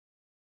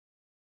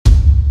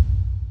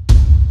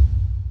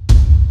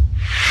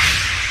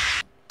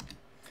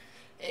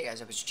guys,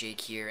 it's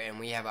Jake here,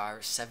 and we have our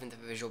 7th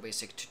Visual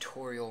Basic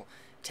tutorial.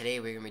 Today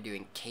we're going to be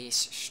doing case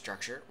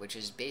structure, which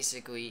is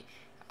basically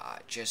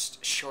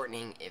just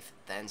shortening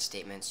if-then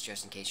statements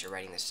just in case you're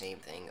writing the same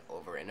thing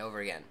over and over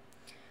again.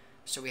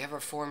 So we have our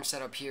form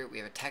set up here. We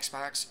have a text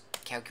box,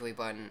 calculate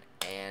button,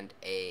 and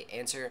a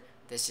answer.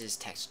 This is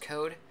text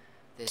code,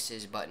 this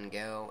is button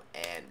go,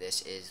 and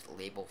this is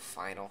label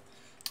final.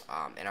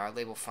 In our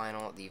label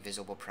final, the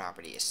visible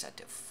property is set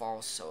to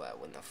false, so that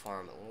when the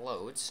form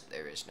loads,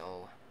 there is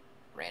no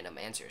random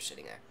answer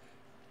sitting there.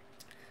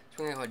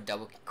 So we're going to go ahead and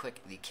double click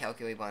the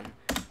calculate button,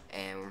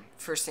 and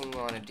first thing we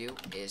want to do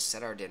is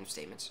set our dim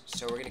statements.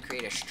 So we're going to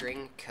create a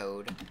string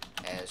code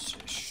as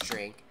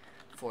string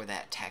for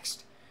that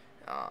text.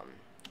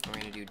 We're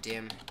going to do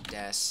dim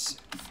des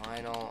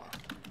final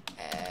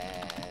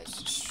as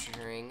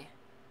string,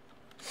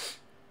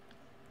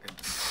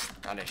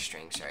 not as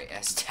string, sorry,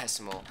 as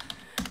decimal,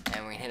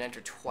 and we're going to hit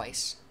enter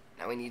twice.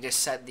 Now we need to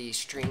set the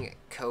string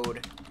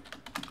code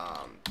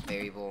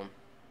variable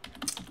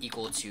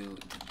equal to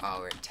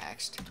our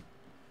text.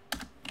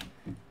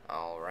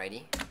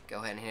 Alrighty, go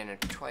ahead and hit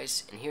enter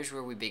twice, and here's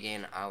where we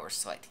begin our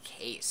select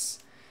case.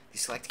 The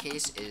select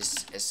case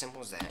is as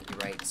simple as that. You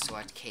write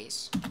select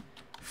case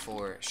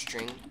for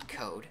string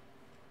code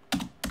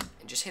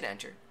and just hit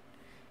enter.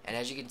 And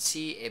as you can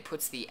see, it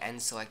puts the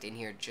end select in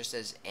here just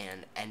as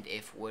an end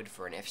if would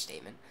for an if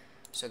statement.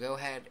 So go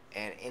ahead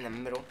and in the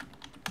middle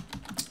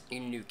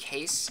you can do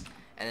case,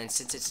 and then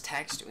since it's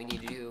text we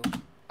need to do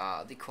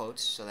the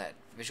quotes so that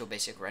Visual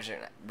Basic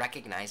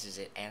recognizes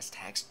it as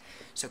text.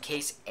 So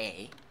case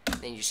A,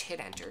 then you just hit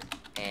enter,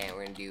 and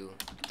we're going to do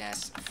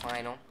des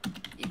final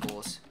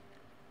equals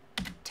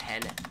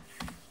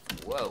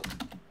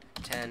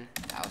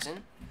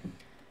 10,000.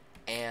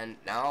 And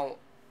now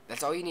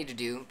that's all you need to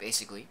do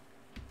basically.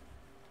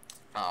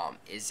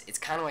 It's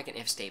kind of like an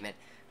if statement,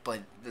 but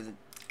the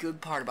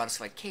good part about a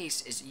select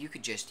case is you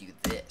could just do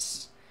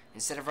this.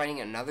 Instead of writing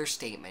another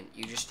statement,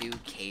 you just do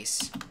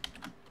case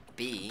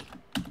B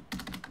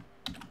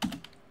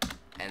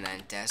and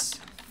then des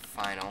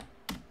final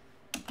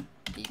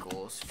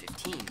equals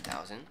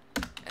 15,000,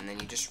 and then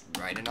you just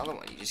write another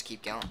one. You just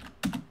keep going.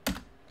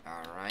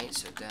 Alright,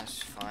 so des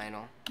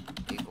final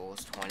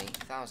equals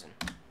 20,000.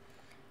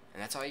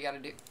 And that's all you gotta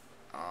do.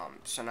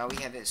 So now we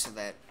have it so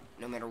that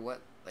no matter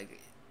what,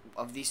 like,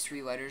 of these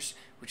three letters,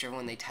 whichever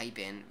one they type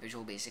in,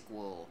 Visual Basic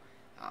will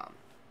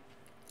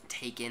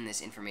take in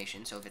this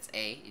information. So if it's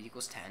A, it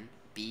equals 10,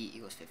 B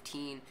equals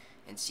 15,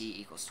 and C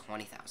equals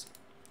 20,000.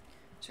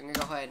 So I'm going to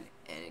go ahead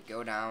and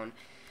go down,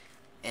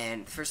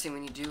 and the first thing we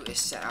need to do is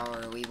set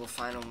our label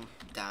final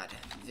dot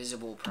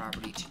visible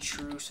property to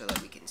true so that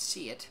we can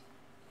see it.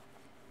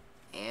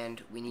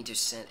 And we need to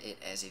set it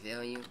as a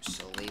value,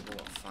 so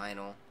label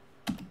final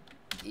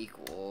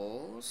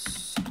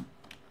equals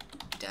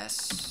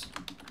des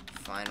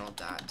final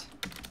dot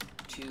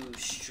to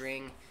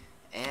string,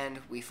 and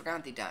we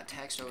forgot the dot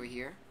text over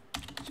here,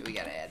 so we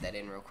gotta add that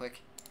in real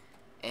quick,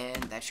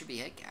 and that should be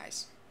it,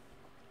 guys.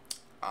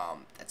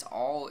 That's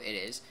all it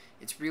is.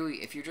 It's really,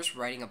 if you're just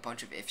writing a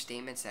bunch of if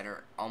statements that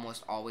are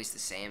almost always the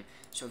same.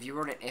 So if you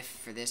wrote an if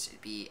for this,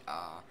 it'd be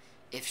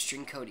if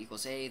string code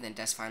equals A, then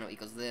des final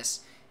equals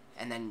this,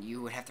 and then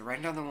you would have to write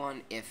another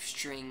one if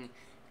string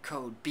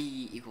code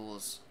B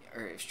equals,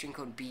 or if string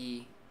code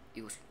B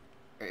equals,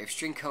 or if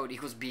string code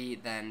equals B,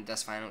 then des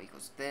final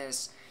equals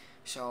this.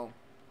 So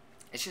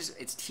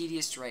it's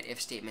tedious to write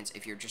if statements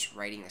if you're just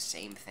writing the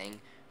same thing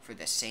for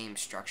the same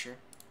structure.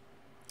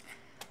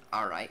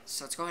 Alright,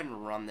 so let's go ahead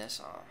and run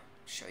this. I'll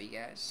show you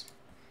guys.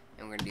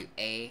 And we're going to do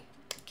A,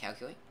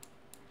 calculate,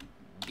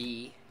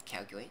 B,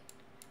 calculate,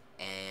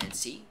 and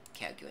C,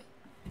 calculate.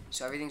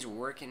 So everything's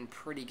working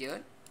pretty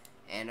good.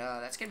 And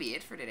that's going to be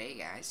it for today,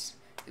 guys.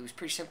 It was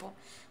pretty simple.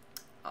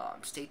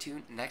 Stay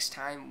tuned. Next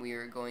time we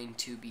are going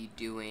to be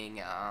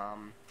doing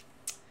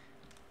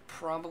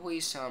probably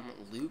some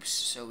loops.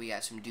 So we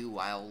got some do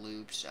while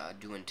loops,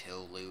 do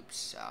until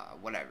loops,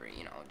 whatever,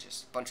 you know,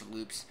 just a bunch of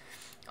loops.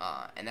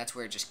 And that's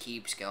where it just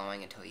keeps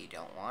going until you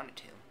don't want it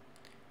to.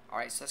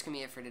 Alright, so that's going to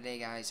be it for today,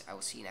 guys. I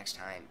will see you next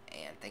time,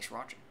 and thanks for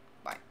watching.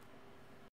 Bye.